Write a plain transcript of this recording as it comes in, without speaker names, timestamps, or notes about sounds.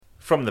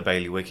From the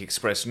Bailiwick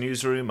Express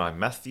newsroom, I'm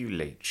Matthew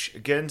Leach.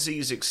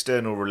 Guernsey's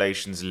External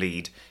Relations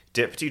lead,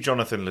 Deputy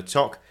Jonathan Le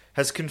Tocq,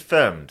 has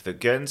confirmed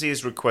that Guernsey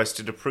has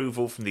requested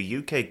approval from the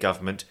UK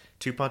government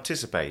to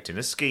participate in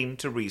a scheme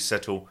to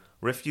resettle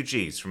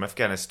refugees from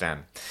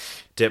Afghanistan.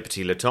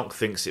 Deputy Le Tocq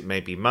thinks it may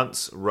be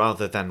months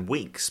rather than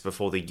weeks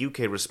before the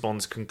UK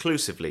responds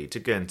conclusively to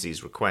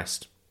Guernsey's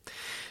request.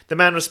 The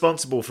man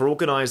responsible for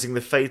organising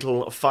the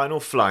fatal final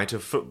flight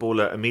of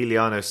footballer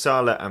Emiliano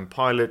Sala and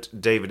pilot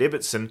David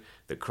Ibbotson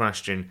that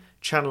crashed in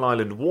Channel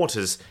Island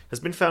waters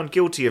has been found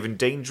guilty of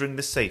endangering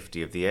the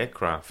safety of the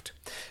aircraft.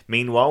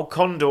 Meanwhile,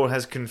 Condor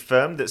has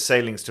confirmed that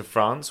sailings to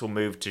France will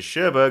move to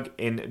Cherbourg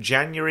in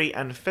January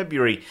and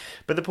February,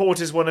 but the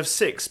port is one of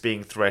 6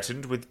 being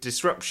threatened with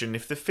disruption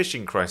if the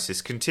fishing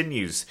crisis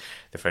continues.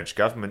 The French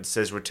government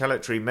says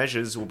retaliatory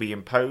measures will be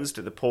imposed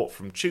at the port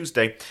from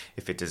Tuesday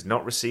if it does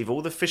not receive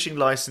all the fishing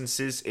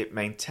licences it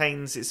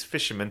maintains its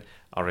fishermen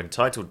are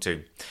entitled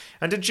to.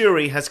 And a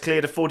jury has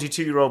cleared a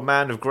 42-year-old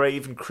man of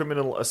grave and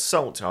criminal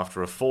assault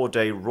after a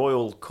 4-day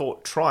royal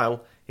court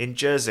trial in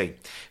Jersey.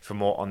 For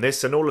more on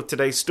this and all of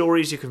today's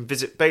stories, you can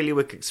visit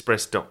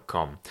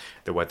bailiwickexpress.com.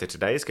 The weather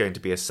today is going to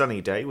be a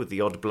sunny day with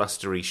the odd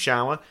blustery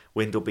shower.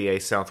 Wind will be a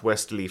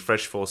southwesterly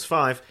fresh force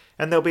 5,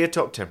 and there'll be a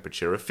top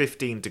temperature of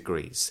 15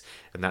 degrees.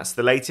 And that's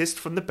the latest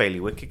from the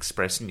Bailiwick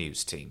Express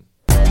news team.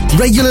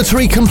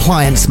 Regulatory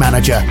Compliance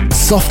Manager,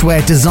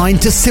 software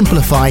designed to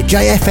simplify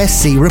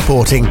JFSC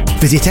reporting.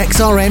 Visit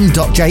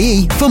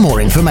xrm.je for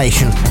more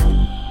information.